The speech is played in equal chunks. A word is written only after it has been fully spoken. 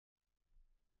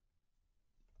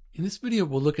In this video,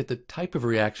 we'll look at the type of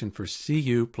reaction for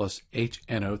Cu plus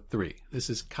HNO3. This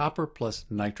is copper plus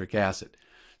nitric acid.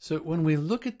 So when we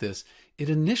look at this, it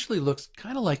initially looks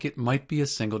kind of like it might be a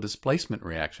single displacement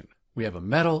reaction. We have a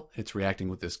metal, it's reacting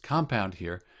with this compound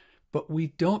here, but we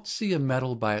don't see a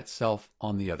metal by itself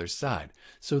on the other side.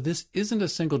 So this isn't a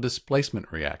single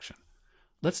displacement reaction.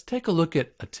 Let's take a look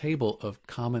at a table of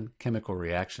common chemical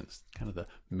reactions, kind of the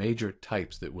major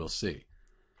types that we'll see.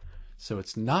 So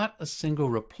it's not a single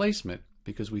replacement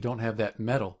because we don't have that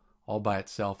metal all by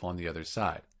itself on the other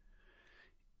side.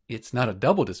 It's not a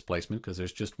double displacement because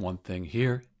there's just one thing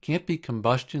here. Can't be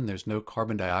combustion, there's no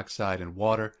carbon dioxide and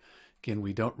water. Again,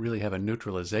 we don't really have a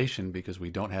neutralization because we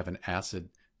don't have an acid.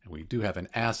 We do have an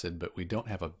acid, but we don't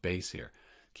have a base here.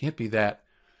 Can't be that.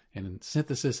 And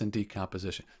synthesis and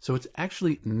decomposition. So it's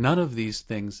actually none of these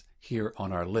things here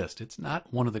on our list. It's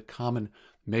not one of the common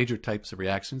major types of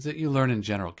reactions that you learn in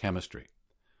general chemistry.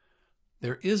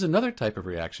 There is another type of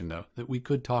reaction, though, that we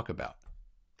could talk about.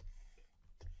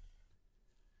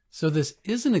 So this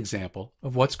is an example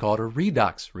of what's called a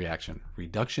redox reaction,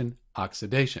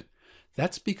 reduction-oxidation.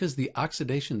 That's because the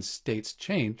oxidation states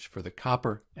change for the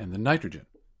copper and the nitrogen.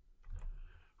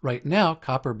 Right now,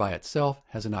 copper by itself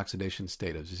has an oxidation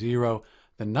state of 0.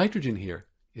 The nitrogen here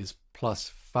is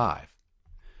 +5.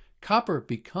 Copper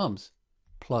becomes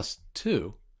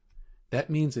 +2.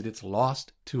 That means that it's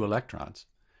lost 2 electrons.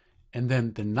 And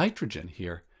then the nitrogen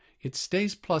here, it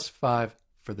stays +5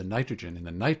 for the nitrogen in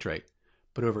the nitrate,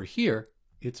 but over here,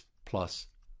 it's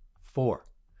 +4.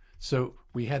 So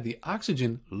we had the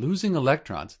oxygen losing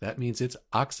electrons. That means it's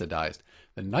oxidized.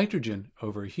 The nitrogen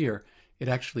over here, it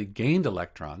actually gained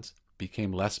electrons,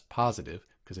 became less positive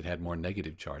because it had more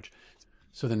negative charge.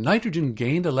 So the nitrogen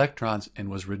gained electrons and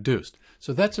was reduced.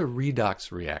 So that's a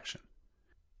redox reaction.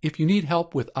 If you need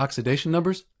help with oxidation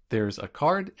numbers, there's a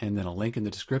card and then a link in the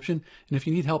description. And if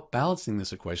you need help balancing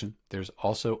this equation, there's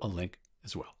also a link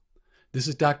as well. This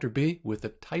is Dr. B with the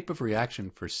type of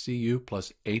reaction for Cu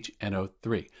plus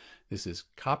HNO3. This is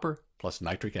copper plus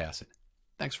nitric acid.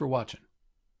 Thanks for watching.